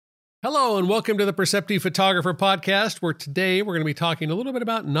Hello, and welcome to the Perceptive Photographer Podcast, where today we're going to be talking a little bit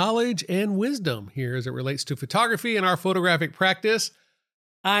about knowledge and wisdom here as it relates to photography and our photographic practice.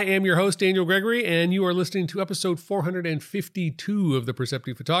 I am your host, Daniel Gregory, and you are listening to episode 452 of the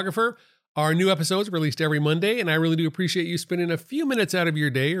Perceptive Photographer. Our new episodes are released every Monday, and I really do appreciate you spending a few minutes out of your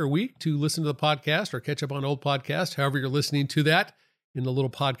day or week to listen to the podcast or catch up on old podcasts, however you're listening to that in the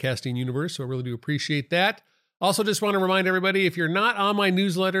little podcasting universe. So I really do appreciate that. Also, just want to remind everybody, if you're not on my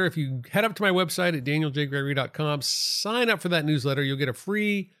newsletter, if you head up to my website at danieljgregory.com, sign up for that newsletter. You'll get a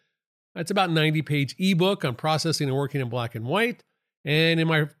free, it's about 90-page ebook on processing and working in black and white. And in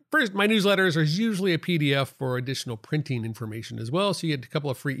my newsletters, there's usually a PDF for additional printing information as well. So you get a couple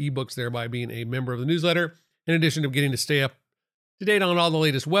of free ebooks there by being a member of the newsletter, in addition to getting to stay up to date on all the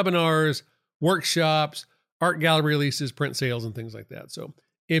latest webinars, workshops, art gallery releases, print sales, and things like that. So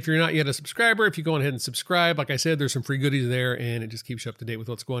if you're not yet a subscriber, if you go ahead and subscribe, like I said, there's some free goodies there, and it just keeps you up to date with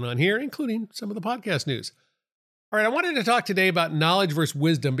what's going on here, including some of the podcast news. All right, I wanted to talk today about knowledge versus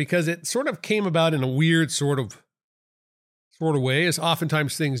wisdom because it sort of came about in a weird sort of way, as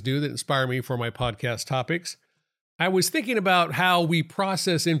oftentimes things do that inspire me for my podcast topics. I was thinking about how we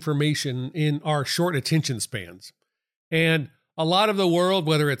process information in our short attention spans. And a lot of the world,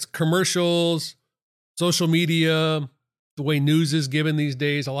 whether it's commercials, social media, the way news is given these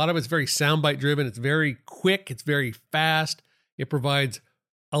days, a lot of it's very soundbite driven. It's very quick. It's very fast. It provides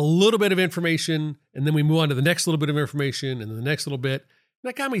a little bit of information, and then we move on to the next little bit of information and then the next little bit. And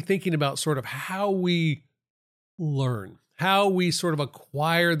that got me thinking about sort of how we learn, how we sort of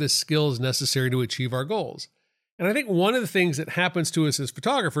acquire the skills necessary to achieve our goals. And I think one of the things that happens to us as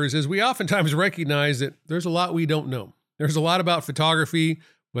photographers is we oftentimes recognize that there's a lot we don't know. There's a lot about photography,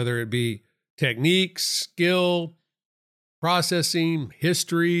 whether it be techniques, skill, processing,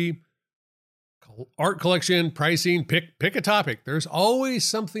 history, art collection, pricing, pick a topic. There's always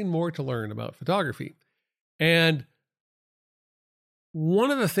something more to learn about photography. And one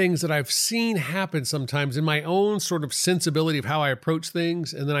of the things that I've seen happen sometimes in my own sort of sensibility of how I approach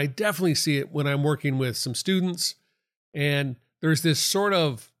things, and then I definitely see it when I'm working with some students, and there's this sort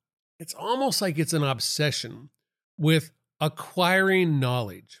of, it's almost like it's an obsession with acquiring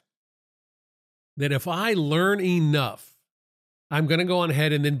knowledge. That if I learn enough, I'm going to go on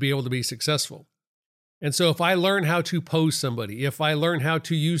ahead and then be able to be successful. And so if I learn how to pose somebody, if I learn how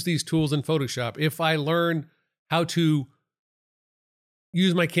to use these tools in Photoshop, if I learn how to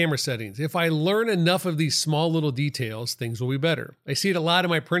use my camera settings, if I learn enough of these small little details, things will be better. I see it a lot in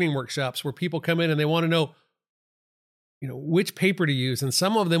my printing workshops where people come in and they want to know, which paper to use. And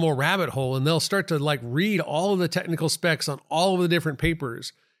some of them will rabbit hole and they'll start to read all of the technical specs on all of the different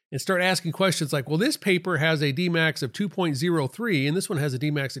papers and start asking questions like, well, this paper has a Dmax of 2.03 and this one has a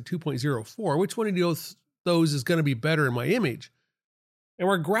Dmax of 2.04. Which one of those is going to be better in my image? And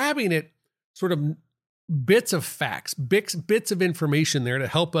we're grabbing it sort of bits of facts, bits of information there to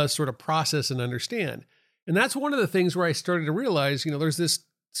help us sort of process and understand. And that's one of the things where I started to realize, there's this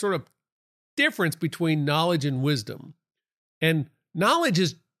sort of difference between knowledge and wisdom. And knowledge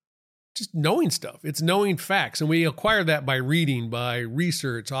is just knowing stuff. It's knowing facts. And we acquire that by reading, by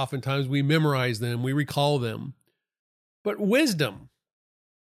research. Oftentimes we memorize them, we recall them. But wisdom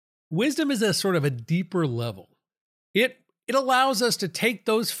is a sort of a deeper level. It allows us to take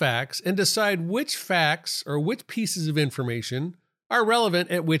those facts and decide which facts or which pieces of information are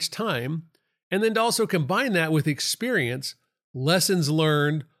relevant at which time, and then to also combine that with experience, lessons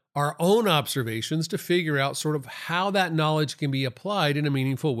learned, our own observations to figure out sort of how that knowledge can be applied in a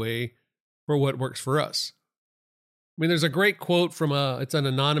meaningful way for what works for us. I mean, there's a great quote from it's an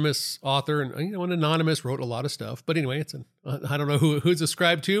anonymous author, and an anonymous wrote a lot of stuff. But anyway, I don't know who it's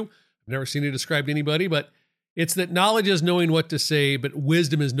ascribed to. I've never seen it ascribed to anybody, but it's that knowledge is knowing what to say, but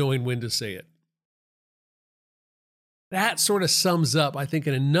wisdom is knowing when to say it. That sort of sums up, I think,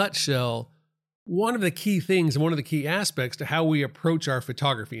 in a nutshell, one of the key things and one of the key aspects to how we approach our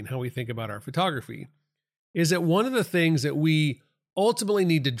photography and how we think about our photography is that one of the things that we ultimately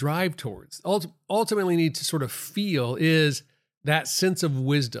need to drive towards, ultimately need to sort of feel is that sense of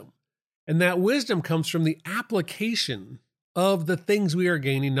wisdom. And that wisdom comes from the application of the things we are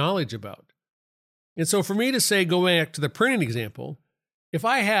gaining knowledge about. And so for me to say, go back to the printing example, if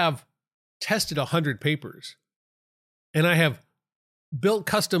I have tested 100 papers and I have built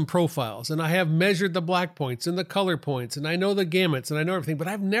custom profiles and I have measured the black points and the color points and I know the gamuts and I know everything, but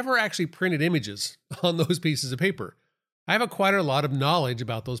I've never actually printed images on those pieces of paper. I have acquired a lot of knowledge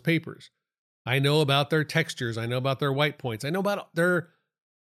about those papers. I know about their textures. I know about their white points. I know about their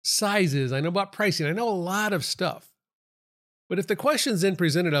sizes. I know about pricing. I know a lot of stuff. But if the question's then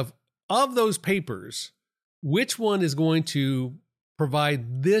presented of those papers, which one is going to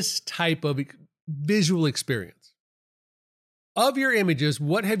provide this type of visual experience. Of your images,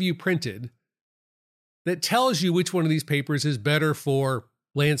 what have you printed that tells you which one of these papers is better for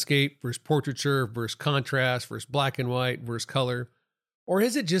landscape versus portraiture versus contrast versus black and white versus color? Or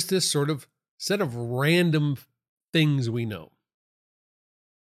is it just this sort of set of random things we know?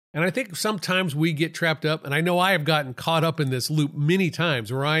 And I think sometimes we get trapped up, and I know I have gotten caught up in this loop many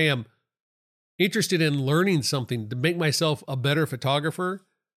times where I am interested in learning something to make myself a better photographer.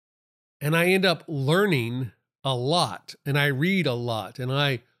 And I end up learning a lot, and I read a lot, and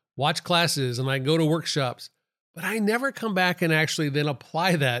I watch classes, and I go to workshops, but I never come back and actually then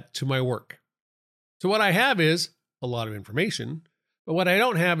apply that to my work. So what I have is a lot of information, but what I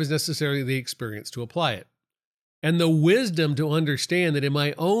don't have is necessarily the experience to apply it. And the wisdom to understand that in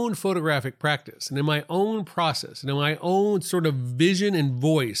my own photographic practice and in my own process and in my own sort of vision and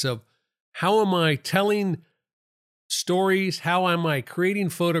voice of how am I telling stories, how am I creating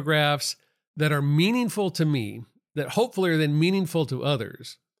photographs that are meaningful to me, that hopefully are then meaningful to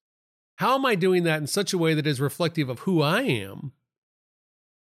others, how am I doing that in such a way that is reflective of who I am?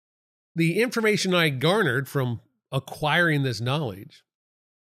 The information I garnered from acquiring this knowledge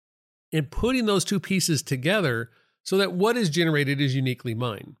and putting those two pieces together so that what is generated is uniquely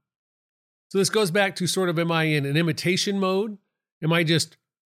mine. So this goes back to sort of, am I in an imitation mode? Am I just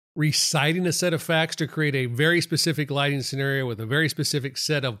reciting a set of facts to create a very specific lighting scenario with a very specific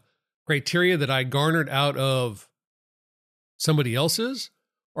set of criteria that I garnered out of somebody else's?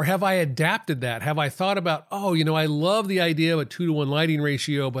 Or have I adapted that? Have I thought about, I love the idea of a 2-to-1 lighting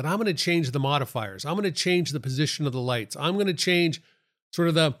ratio, but I'm going to change the modifiers. I'm going to change the position of the lights. I'm going to change sort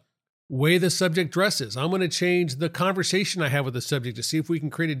of the way the subject dresses. I'm going to change the conversation I have with the subject to see if we can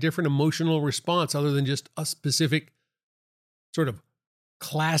create a different emotional response other than just a specific sort of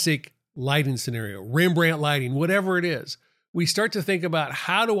classic lighting scenario, Rembrandt lighting, whatever it is. We start to think about,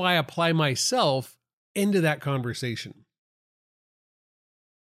 how do I apply myself into that conversation?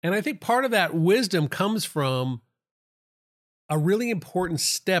 And I think part of that wisdom comes from a really important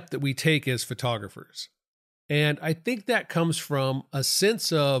step that we take as photographers. And I think that comes from a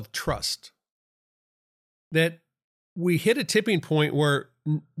sense of trust. That we hit a tipping point where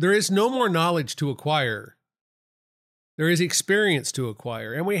there is no more knowledge to acquire. There is experience to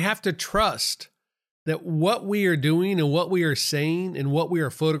acquire. And we have to trust that what we are doing and what we are saying and what we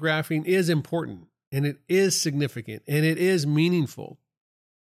are photographing is important, and it is significant, and it is meaningful.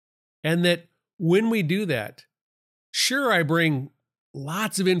 And that when we do that, sure, I bring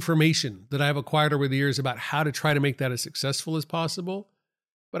lots of information that I've acquired over the years about how to try to make that as successful as possible.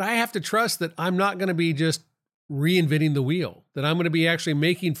 But I have to trust that I'm not going to be just reinventing the wheel, that I'm going to be actually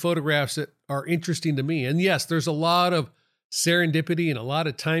making photographs that are interesting to me. And yes, there's a lot of serendipity and a lot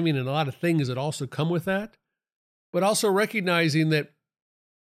of timing and a lot of things that also come with that. But also recognizing that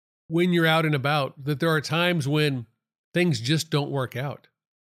when you're out and about, that there are times when things just don't work out.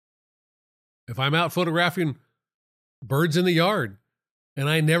 If I'm out photographing birds in the yard and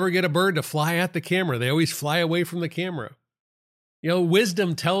I never get a bird to fly at the camera, they always fly away from the camera.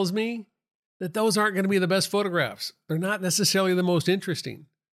 Wisdom tells me that those aren't going to be the best photographs. They're not necessarily the most interesting.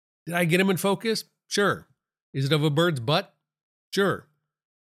 Did I get them in focus? Sure. Is it of a bird's butt? Sure.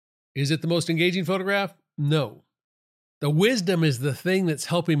 Is it the most engaging photograph? No. The wisdom is the thing that's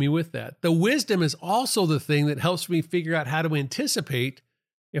helping me with that. The wisdom is also the thing that helps me figure out how to anticipate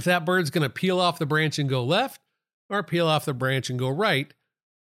if that bird's going to peel off the branch and go left or peel off the branch and go right.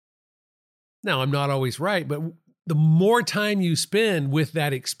 Now, I'm not always right, but the more time you spend with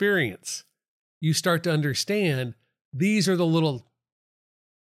that experience, you start to understand these are the little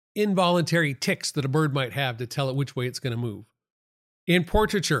involuntary ticks that a bird might have to tell it which way it's going to move. In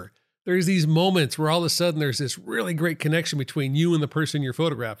portraiture, there's these moments where all of a sudden there's this really great connection between you and the person you're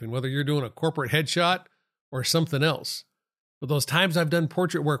photographing, whether you're doing a corporate headshot or something else. But those times I've done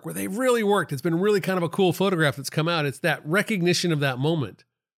portrait work where they really worked, it's been really kind of a cool photograph that's come out. It's that recognition of that moment.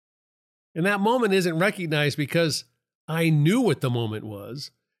 And that moment isn't recognized because I knew what the moment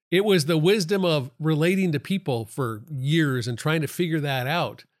was. It was the wisdom of relating to people for years and trying to figure that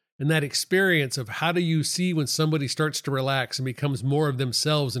out. And that experience of how do you see when somebody starts to relax and becomes more of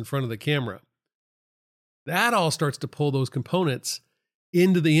themselves in front of the camera. That all starts to pull those components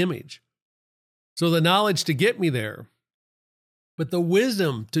into the image. So the knowledge to get me there, but the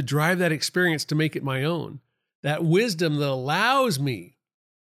wisdom to drive that experience to make it my own. That wisdom that allows me,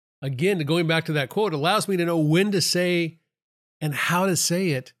 again, going back to that quote, allows me to know when to say and how to say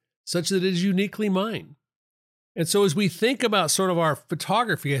it such that it is uniquely mine. And so as we think about sort of our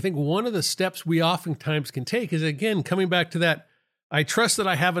photography, I think one of the steps we oftentimes can take is, again, coming back to that, I trust that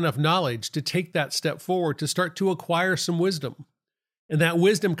I have enough knowledge to take that step forward to start to acquire some wisdom. And that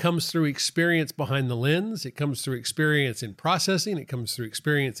wisdom comes through experience behind the lens. It comes through experience in processing. It comes through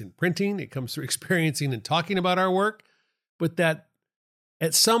experience in printing. It comes through experiencing and talking about our work. But that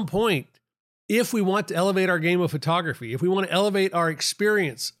at some point, if we want to elevate our game of photography, if we want to elevate our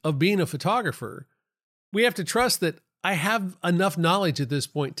experience of being a photographer, we have to trust that I have enough knowledge at this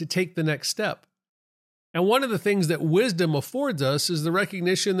point to take the next step. And one of the things that wisdom affords us is the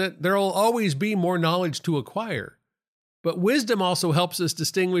recognition that there will always be more knowledge to acquire. But wisdom also helps us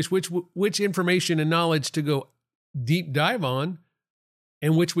distinguish which information and knowledge to go deep dive on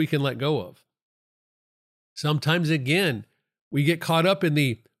and which we can let go of. Sometimes, again, we get caught up in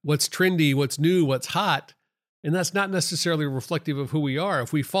the what's trendy, what's new, what's hot, and that's not necessarily reflective of who we are.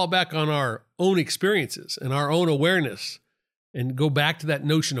 If we fall back on our own experiences and our own awareness and go back to that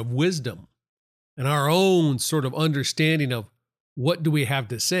notion of wisdom and our own sort of understanding of what do we have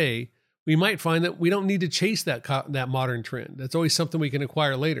to say, we might find that we don't need to chase that modern trend. That's always something we can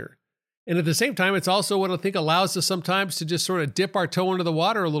acquire later. And at the same time, it's also what I think allows us sometimes to just sort of dip our toe into the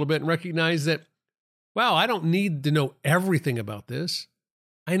water a little bit and recognize that, wow, I don't need to know everything about this.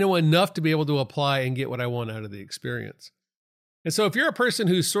 I know enough to be able to apply and get what I want out of the experience. And so if you're a person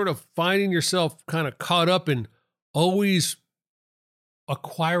who's sort of finding yourself kind of caught up in always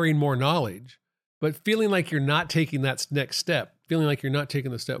acquiring more knowledge, but feeling like you're not taking that next step, feeling like you're not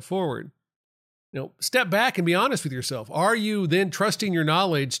taking the step forward, step back and be honest with yourself. Are you then trusting your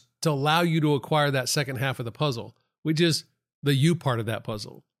knowledge to allow you to acquire that second half of the puzzle, which is the you part of that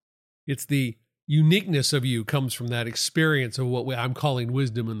puzzle? It's the uniqueness of you comes from that experience of what I'm calling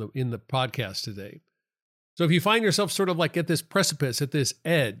wisdom in the podcast today. So if you find yourself sort of like at this precipice, at this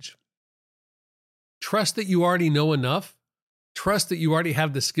edge, trust that you already know enough, trust that you already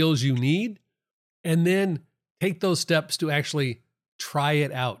have the skills you need, and then take those steps to actually try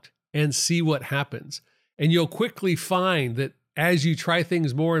it out and see what happens. And you'll quickly find that as you try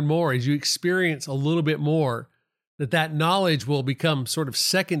things more and more, as you experience a little bit more, that knowledge will become sort of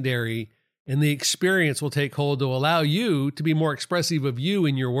secondary, and the experience will take hold to allow you to be more expressive of you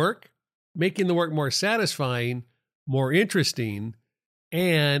in your work, making the work more satisfying, more interesting,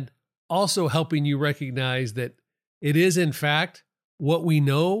 and also helping you recognize that it is, in fact, what we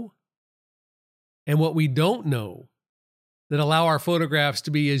know and what we don't know that allow our photographs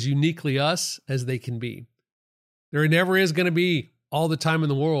to be as uniquely us as they can be. There never is going to be all the time in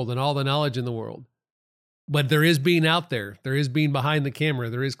the world and all the knowledge in the world. But there is being out there. There is being behind the camera.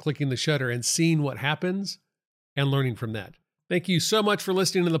 There is clicking the shutter and seeing what happens and learning from that. Thank you so much for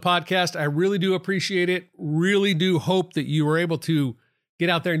listening to the podcast. I really do appreciate it. Really do hope that you were able to get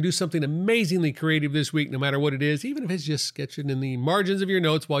out there and do something amazingly creative this week, no matter what it is, even if it's just sketching in the margins of your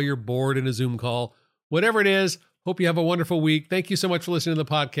notes while you're bored in a Zoom call. Whatever it is, hope you have a wonderful week. Thank you so much for listening to the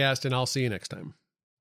podcast, and I'll see you next time.